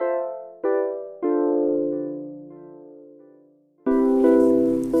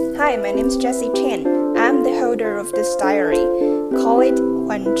Hi, my name is Jessie Chan. I'm the holder of this diary. Call it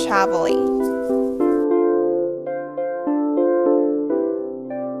When Traveling.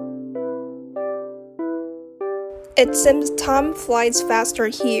 It seems time flies faster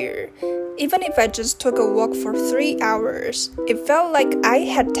here. Even if I just took a walk for 3 hours, it felt like I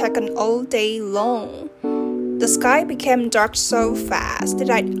had taken all day long. The sky became dark so fast that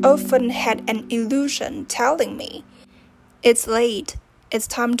I often had an illusion telling me, "It's late, it's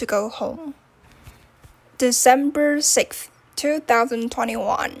time to go home." December 6th,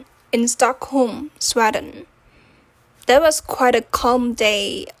 2021, in Stockholm, Sweden. That was quite a calm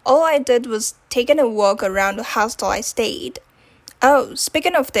day. All I did was taking a walk around the hostel I stayed. Oh,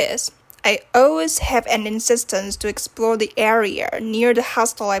 speaking of this, I always have an insistence to explore the area near the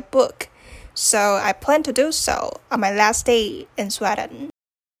hostel I book, so I plan to do so on my last day in Sweden.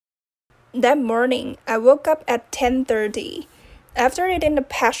 That morning, I woke up at 10:30. After eating the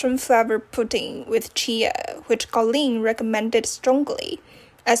passion flower pudding with chia, which Colleen recommended strongly,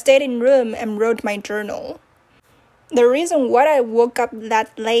 I stayed in room and wrote my journal. The reason why I woke up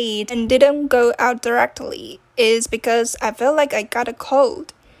that late and didn't go out directly is because I felt like I got a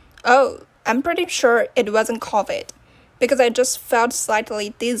cold. Oh, I'm pretty sure it wasn't COVID, because I just felt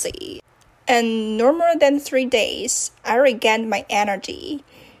slightly dizzy. And no more than 3 days, I regained my energy.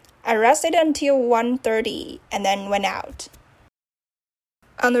 I rested until 1:30 and then went out.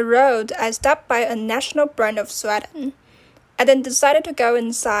 On the road, I stopped by a national brand of Sweden. I then decided to go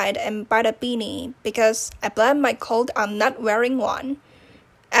inside and buy a beanie because I blamed my cold on not wearing one.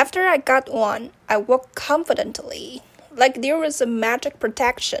 After I got one, I walked confidently, like there was a magic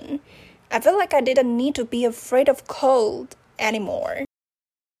protection. I felt like I didn't need to be afraid of cold anymore.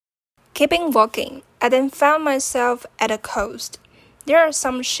 Keeping walking, I then found myself at a coast. There are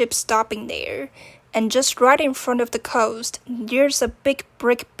some ships stopping there, and just right in front of the coast, there's a big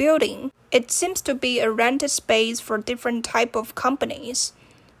brick building. It seems to be a rented space for different type of companies.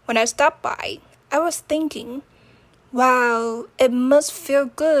 When I stopped by, I was thinking, wow, it must feel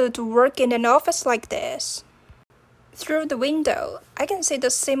good to work in an office like this. Through the window, I can see the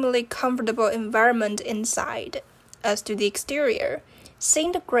seemingly comfortable environment inside. As to the exterior,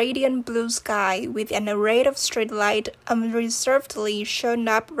 seeing the gradient blue sky with an array of streetlights unreservedly shown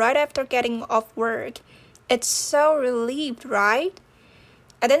up right after getting off work, it's so relieved, right?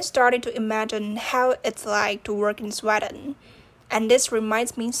 I then started to imagine how it's like to work in Sweden, and this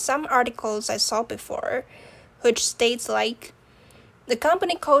reminds me some articles I saw before, which states like, the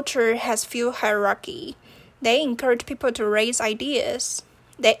company culture has few hierarchy. They encourage people to raise ideas.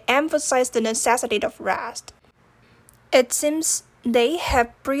 They emphasize the necessity of rest. It seems they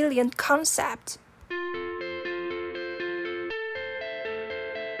have brilliant concepts.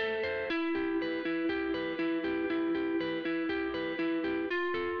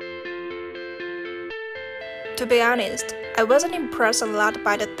 To be honest, I wasn't impressed a lot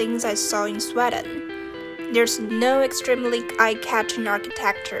by the things I saw in Sweden. There's no extremely eye-catching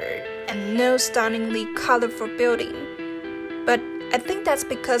architecture and no stunningly colorful building. But I think that's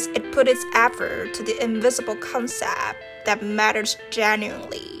because it put its effort to the invisible concept that matters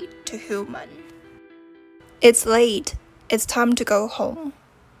genuinely to human. It's late. It's time to go home.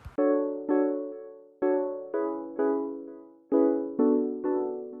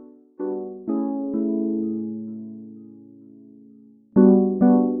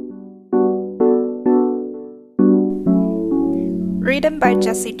 Written by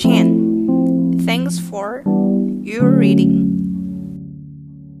Jessie Chan. Thanks for your reading.